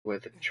where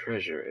the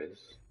treasure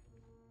is.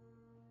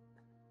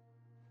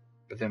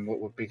 But then what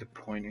would be the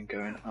point in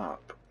going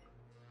up?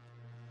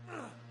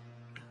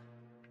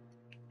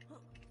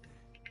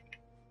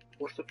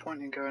 What's the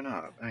point in going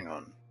up? Hang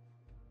on.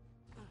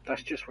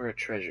 That's just where a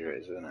treasure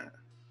is, isn't it?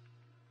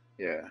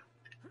 Yeah.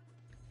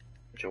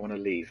 Which I want to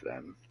leave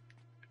them.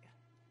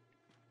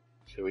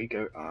 So we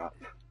go up.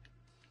 Do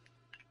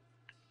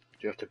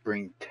you have to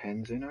bring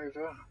Tenzin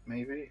over,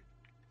 maybe?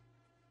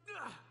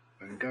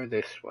 We can go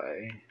this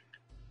way.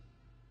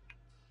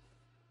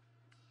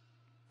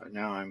 But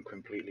now I'm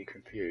completely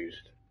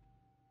confused.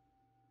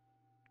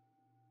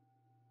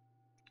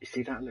 You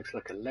see, that looks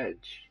like a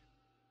ledge.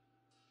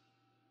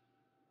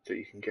 So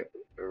you can get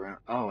around.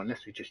 Oh,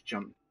 unless we just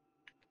jump.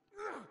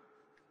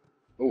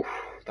 Oof,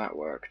 that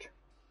worked.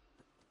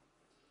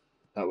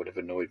 That would have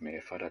annoyed me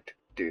if I'd had to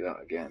do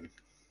that again.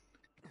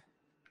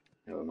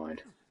 Never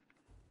mind.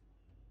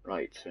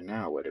 Right, so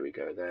now where do we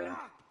go there?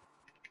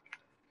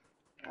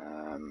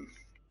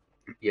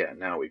 Yeah,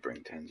 now we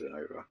bring Tenzin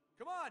over.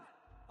 Come on,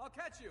 I'll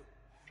catch you.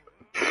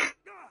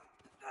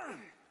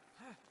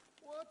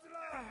 What's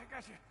up? I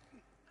got you.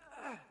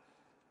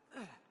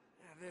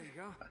 Yeah, there you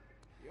go.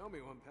 You owe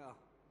me one, pal.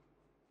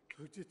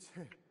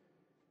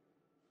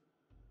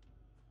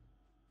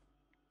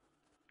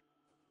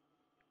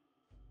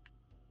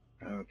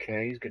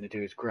 Okay, he's going to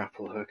do his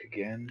grapple hook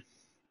again.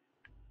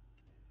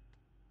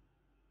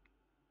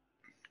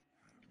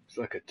 It's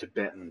like a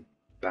Tibetan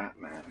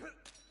Batman.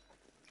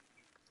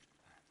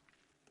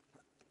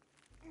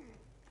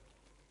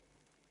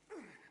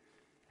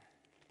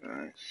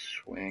 Alright,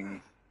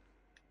 swing.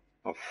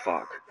 Oh,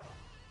 fuck.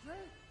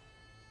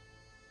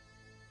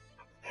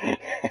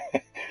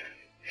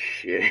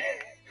 Shit.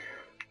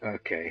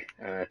 Okay,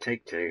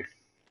 take two.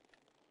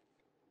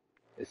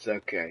 It's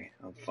okay.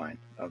 I'm fine.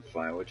 I'm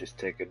fine. We'll just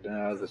take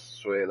another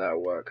swing.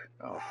 That'll work.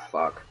 Oh,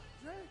 fuck.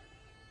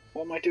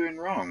 What am I doing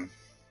wrong?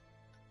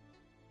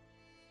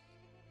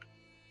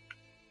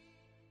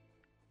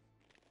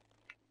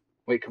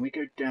 Wait, can we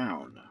go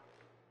down?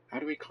 How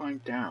do we climb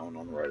down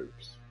on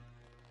ropes?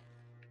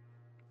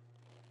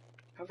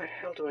 How the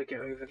hell do I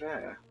get over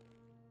there?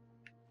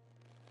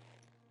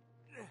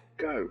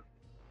 Go.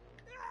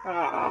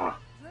 Ah!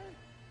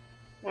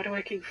 Why do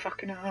I keep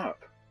fucking it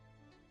up?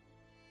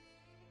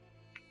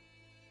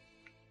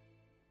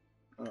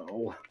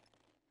 Oh.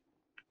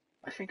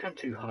 I think I'm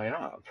too high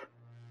up.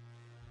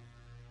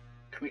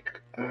 Can we...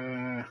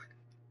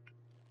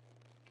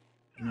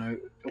 No.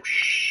 Oh,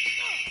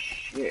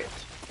 shit.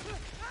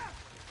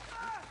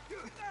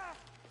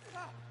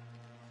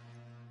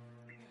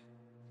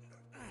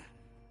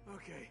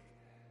 Okay,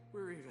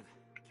 we're even.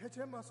 Catch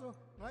him, Muscle.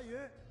 Not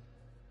yet.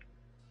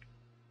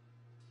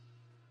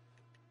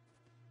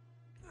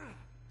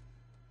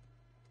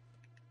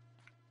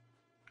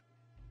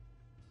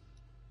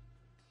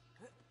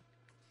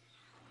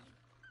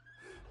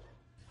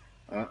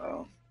 Uh-oh.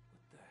 What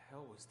the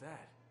hell was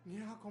that?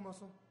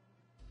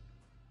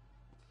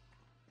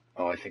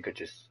 Oh, I think I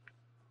just...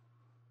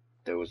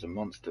 There was a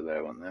monster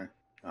there, wasn't there?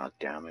 Oh,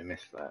 damn, I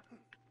missed that.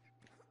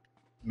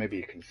 Maybe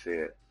you can see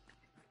it.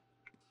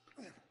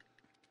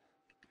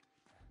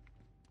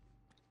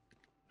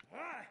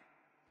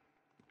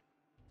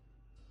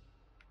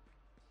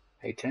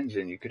 Hey,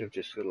 Tenzin, you could have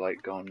just,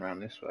 like, gone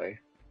round this way.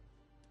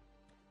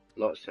 A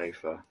lot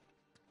safer.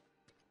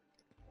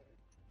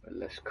 But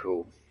less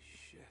cool.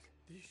 Shit.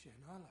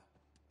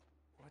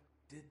 What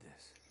did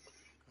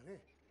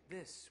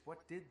this?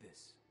 What did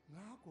this?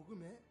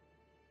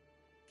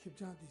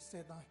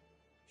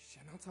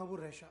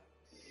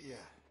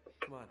 Yeah,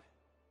 come on.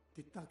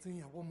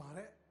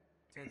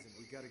 Tenzin,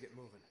 we gotta get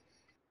moving.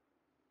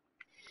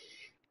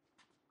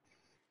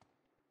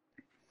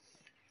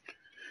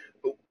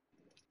 Oh,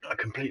 I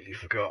completely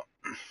forgot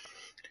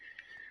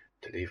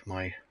to leave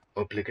my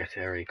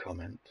obligatory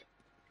comment.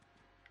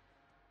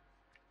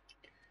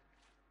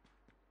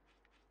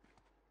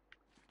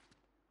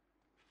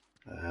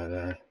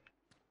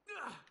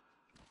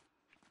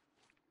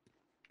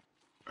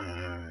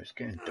 It's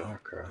getting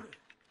darker.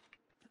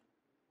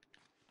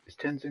 Is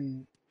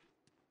Tenzin...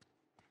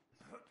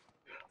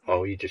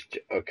 Oh, he just...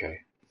 Okay.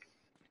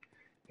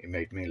 He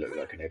made me look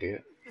like an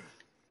idiot.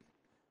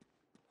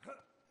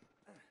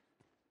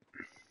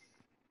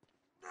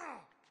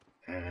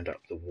 And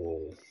up the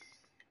wall.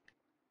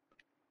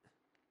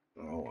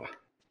 Oh.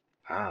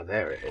 Ah,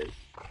 there it is.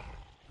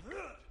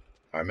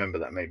 I remember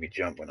that made me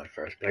jump when I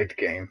first played the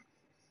game.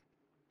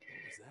 What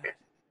was that?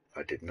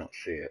 I did not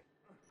see it.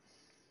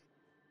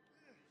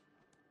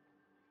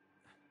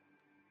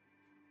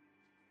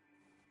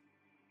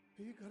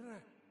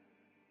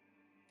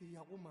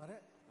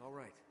 All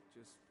right,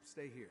 just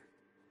stay here.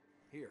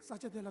 Here.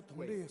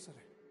 Wait.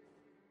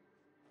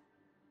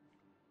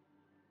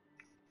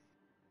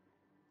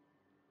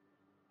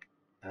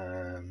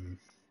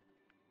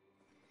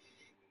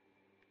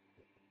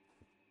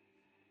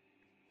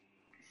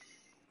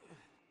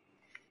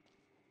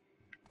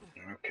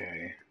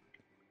 Okay.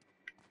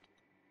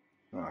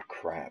 Oh,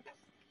 crap.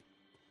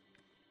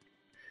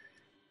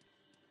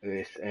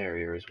 This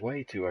area is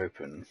way too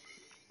open.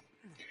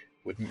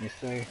 wouldn't you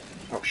say?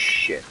 Oh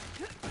shit.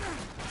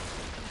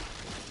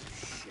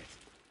 Shit.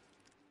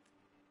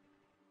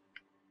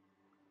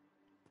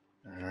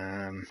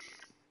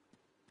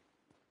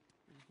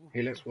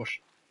 Hey, let's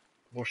wash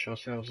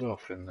ourselves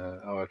off in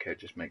the. Oh, okay, it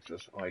just makes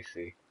us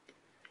icy.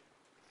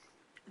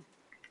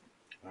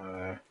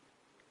 I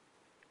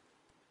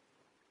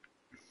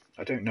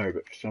don't know,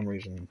 but for some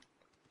reason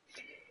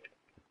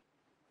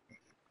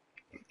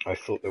I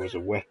thought there was a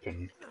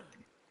weapon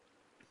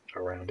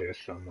around here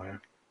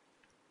somewhere,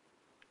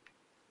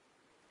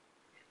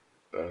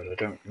 but I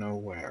don't know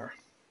where.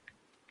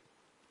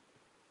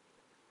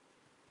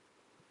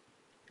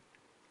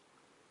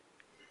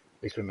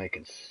 At least we're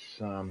making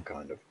some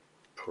kind of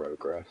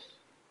progress.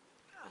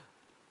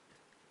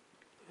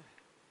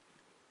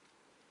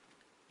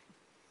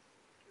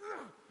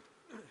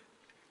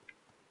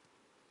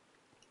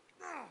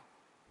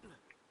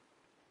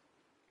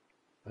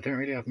 I don't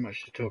really have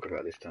much to talk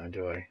about this time,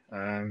 do I?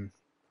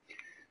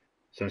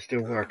 So I'm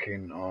still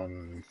working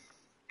on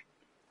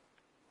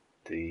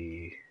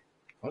the.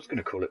 I was going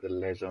to call it the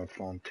Les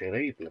Enfants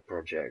Terribles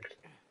project.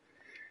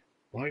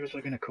 Why was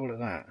I going to call it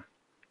that?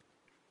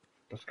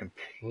 That's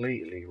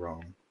completely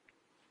wrong.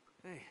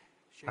 Hey,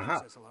 Schaefer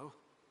Aha! says hello.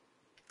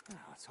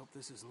 Let's hope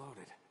this is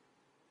loaded.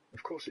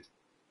 Of course it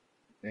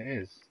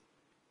is.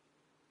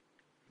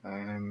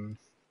 No,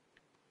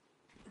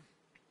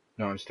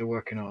 I'm still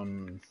working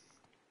on.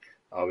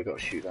 Oh, we got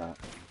to shoot that.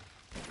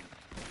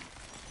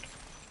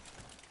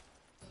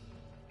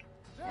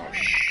 Oh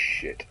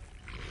shit!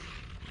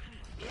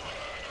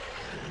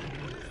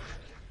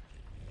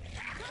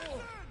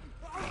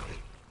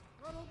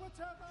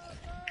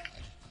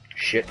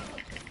 Shit!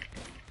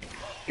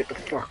 Get the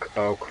fuck!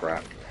 Oh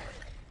crap!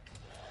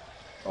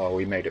 Oh,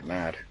 we made it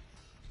mad.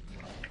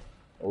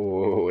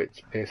 Oh,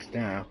 it's pissed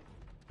now.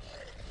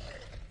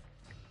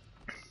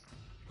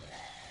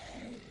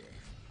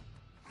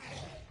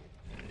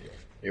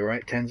 You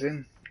alright,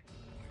 Tenzin?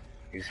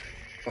 He's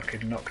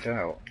fucking knocked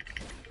out.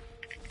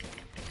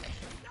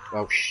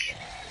 Oh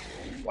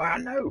wow,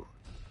 no!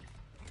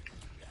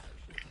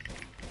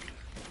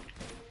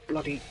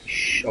 Bloody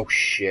oh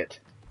shit.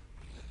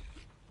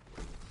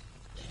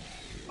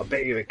 I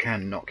bet you it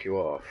can knock you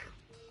off.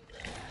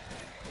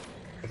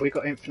 Have we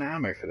got infinite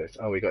ammo for this?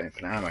 Oh, we got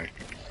infinite ammo.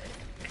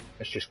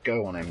 Let's just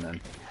go on him then.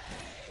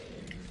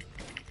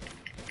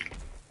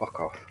 Fuck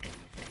off.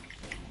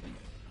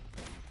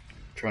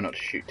 Try not to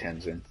shoot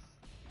Tenzin.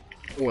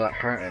 Oh, that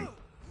hurt him.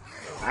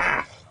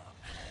 Ah!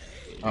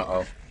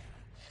 Uh-oh.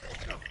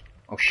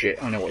 Oh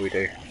shit, I know what we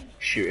do.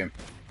 Shoot him.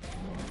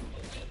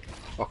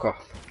 Fuck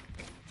off.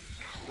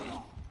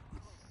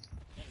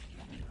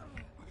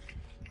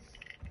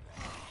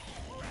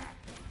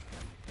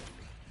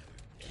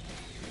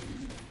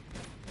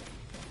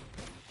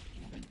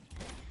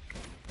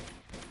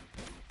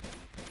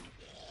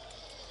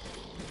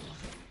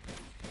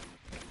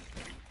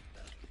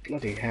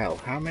 Bloody hell,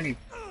 how many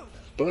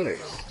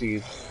bullets do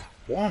you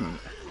want?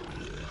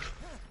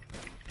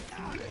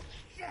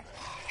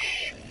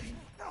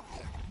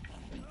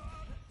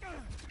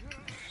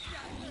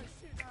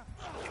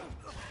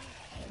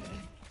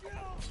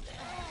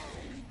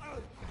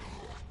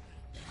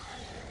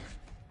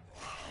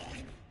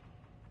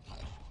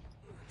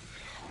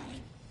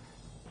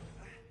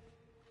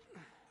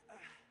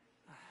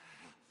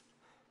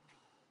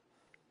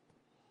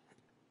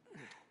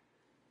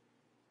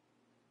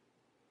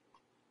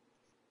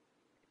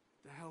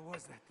 The hell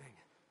was that thing?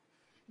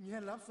 你係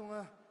立送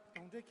啊，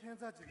懂得看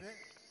晒自己。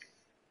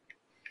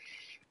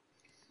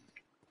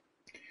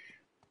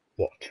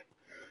What?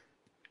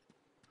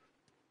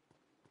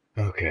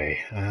 Okay,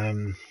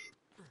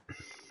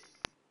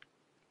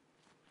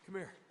 Come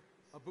here.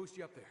 I'll boost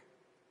you up there.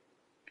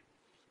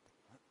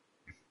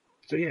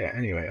 So yeah,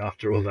 anyway,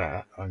 after all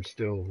that, I'm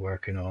still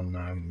working on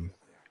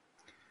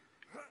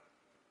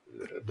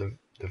the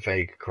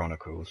Vague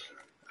Chronicles.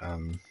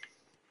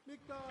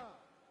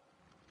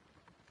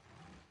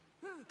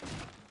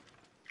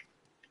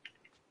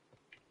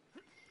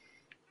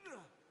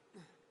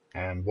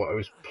 And what I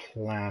was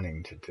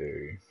planning to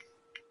do,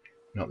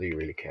 not that you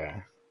really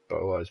care,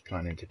 but what I was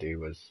planning to do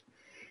was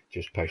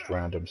just post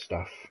random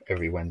stuff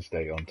every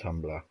Wednesday on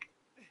Tumblr.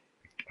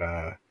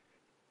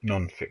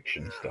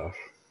 Non-fiction stuff.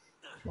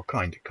 Well,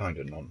 kind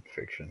of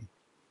non-fiction.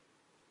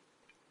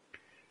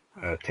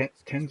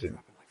 Tenzin.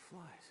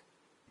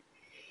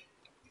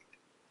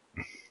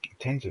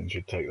 Tenzin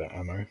should take that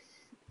ammo.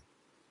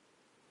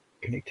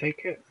 Can he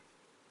take it?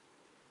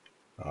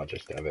 I'll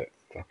just have it.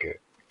 Fuck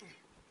it.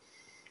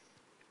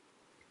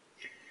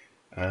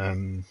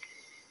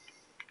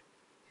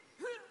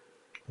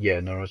 Yeah,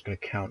 no, I was going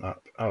to count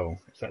up. Oh,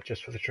 is that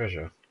just for the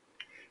treasure?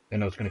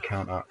 Then I was going to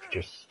count up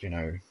just,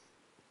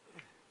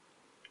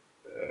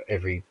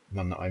 every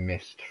one that I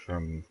missed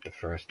from the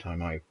first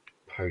time I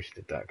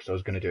posted that, because I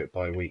was going to do it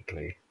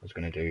bi-weekly. I was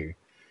going to do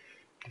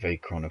the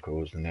Vague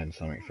Chronicles and then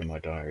something from my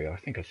diary. I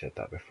think I said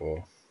that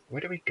before.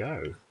 Where do we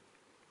go?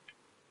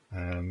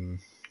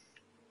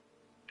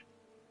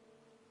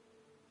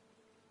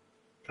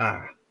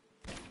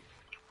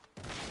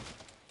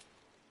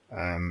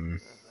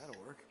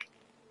 That'll work.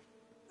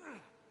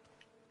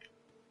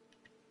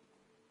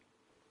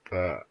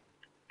 But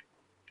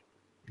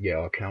yeah,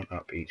 I'll count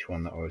up each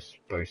one that I was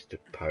supposed to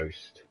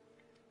post,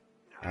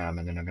 and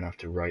then I'm gonna have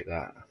to write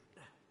that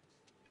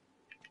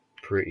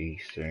pretty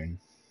soon.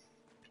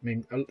 I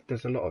mean,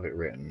 there's a lot of it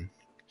written.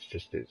 It's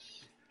just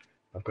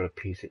I've got to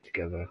piece it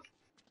together.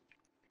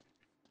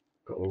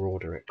 Got to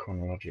order it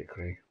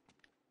chronologically.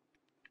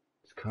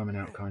 It's coming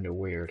out kind of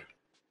weird.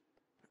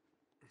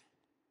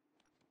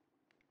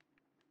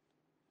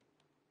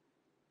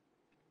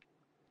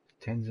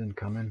 Tenzin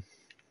coming.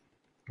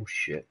 Oh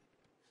shit.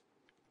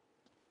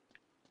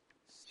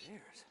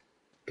 Stairs.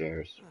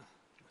 Stairs. Oh,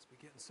 must be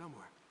getting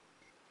somewhere.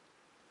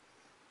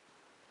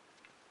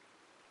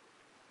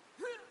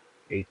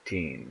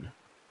 18.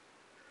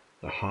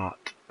 The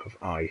Heart of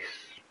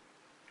Ice.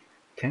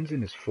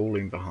 Tenzin is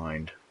falling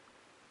behind.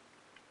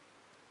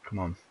 Come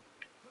on.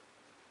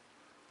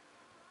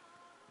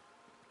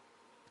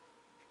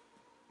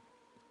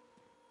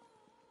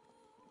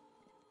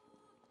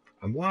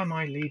 And why am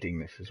I leading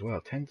this as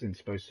well? Tenzin's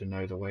supposed to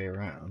know the way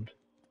around.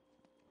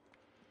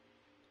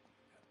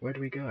 Where do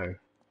we go?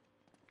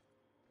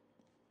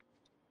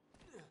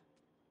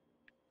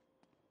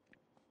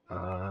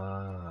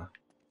 Ah.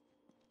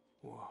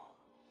 Whoa.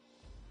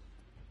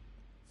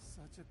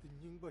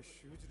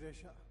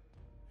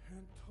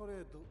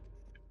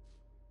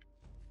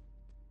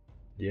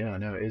 Yeah, I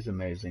know, it is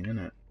amazing, isn't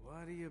it?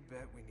 Why do you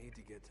bet we need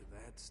to get to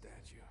that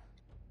statue?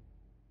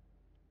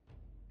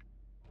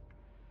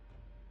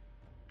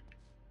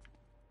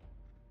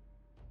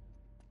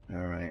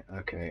 Alright,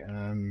 okay,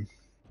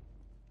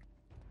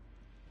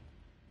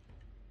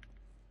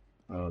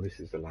 oh, this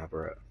is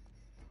elaborate.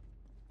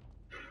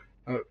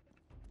 Oh,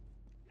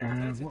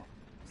 what?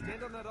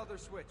 Stand on that other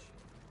switch.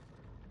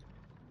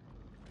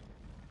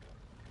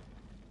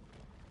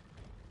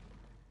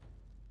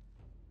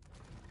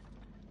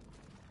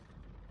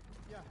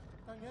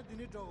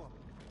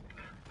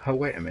 Oh,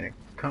 wait a minute,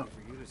 can't...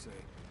 For you to say.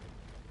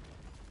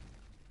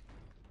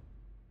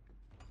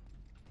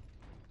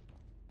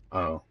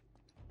 Oh.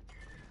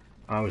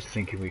 I was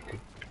thinking we could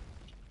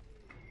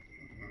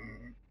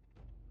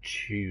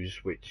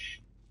choose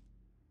which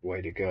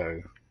way to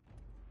go.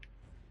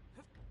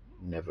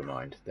 Never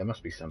mind. There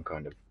must be some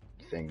kind of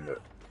thing that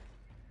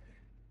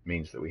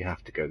means that we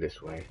have to go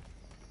this way.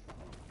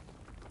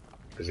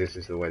 Because this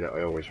is the way that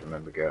I always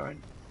remember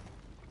going.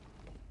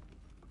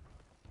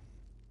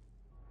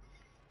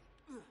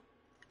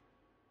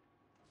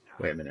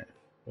 Wait a minute.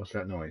 What's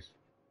that noise?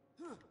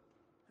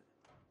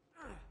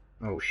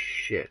 Oh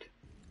shit.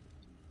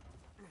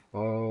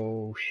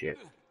 Oh shit.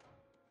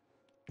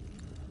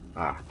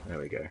 Ah, there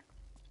we go.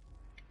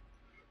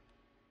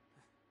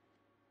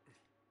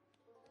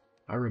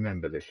 I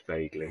remember this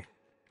vaguely.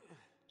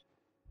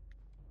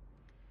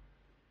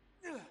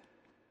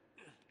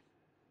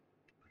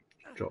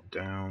 Drop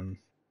down.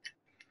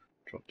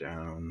 Drop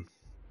down.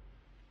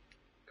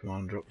 Come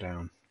on, drop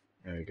down.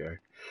 There we go.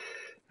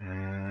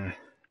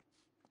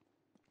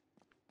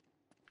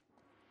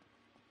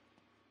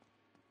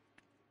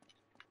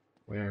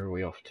 Where are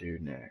we off to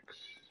next?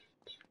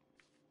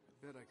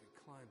 I bet I could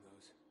climb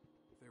those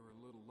if they were a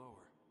little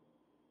lower.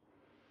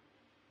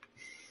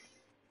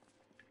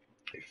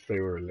 If they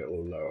were a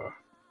little lower.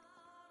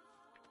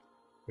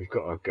 We've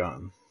got our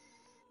gun.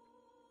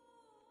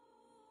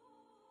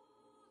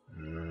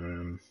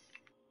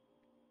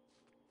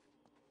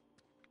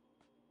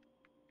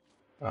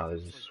 Ah,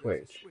 there's a switch.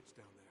 There's a switch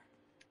down there.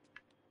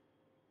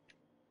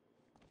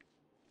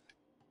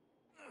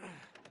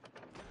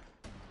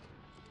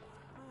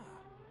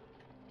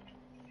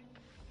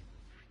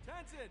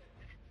 Tenzin,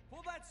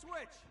 pull that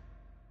switch.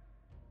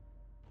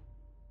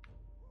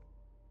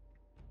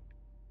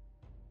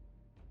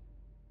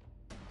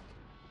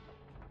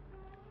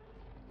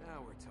 Now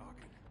we're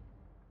talking.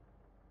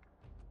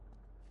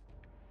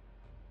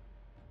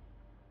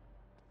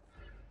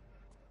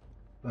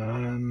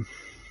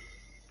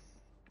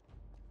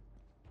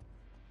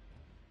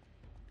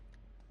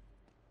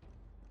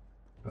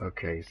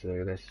 Okay, so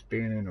they're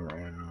spinning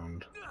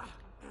around.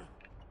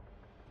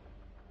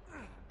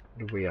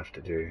 What do we have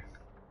to do?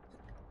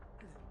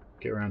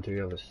 Get around to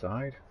the other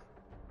side?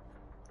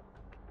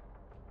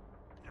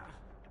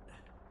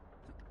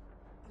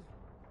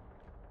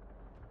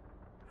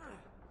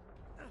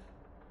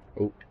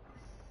 Oh.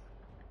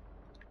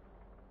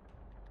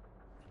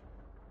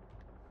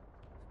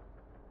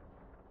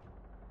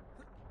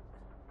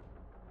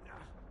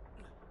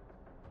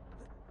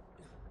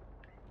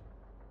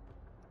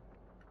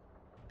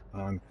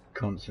 I'm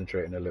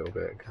concentrating a little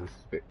bit because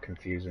it's a bit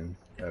confusing.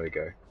 There we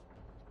go.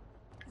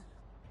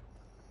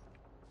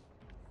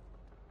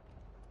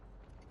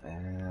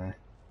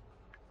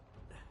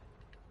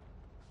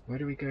 Where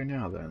do we go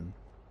now then?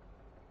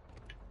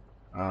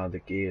 Ah, the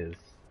gears.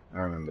 I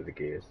remember the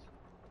gears.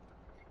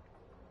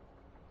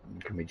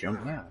 Can we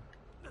jump that?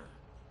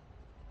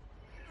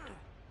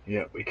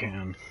 Yep, we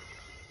can.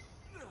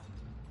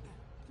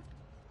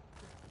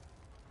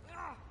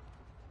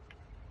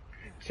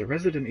 So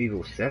Resident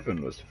Evil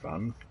 7 was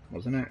fun,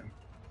 wasn't it? Do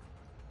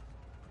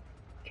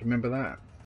you remember that?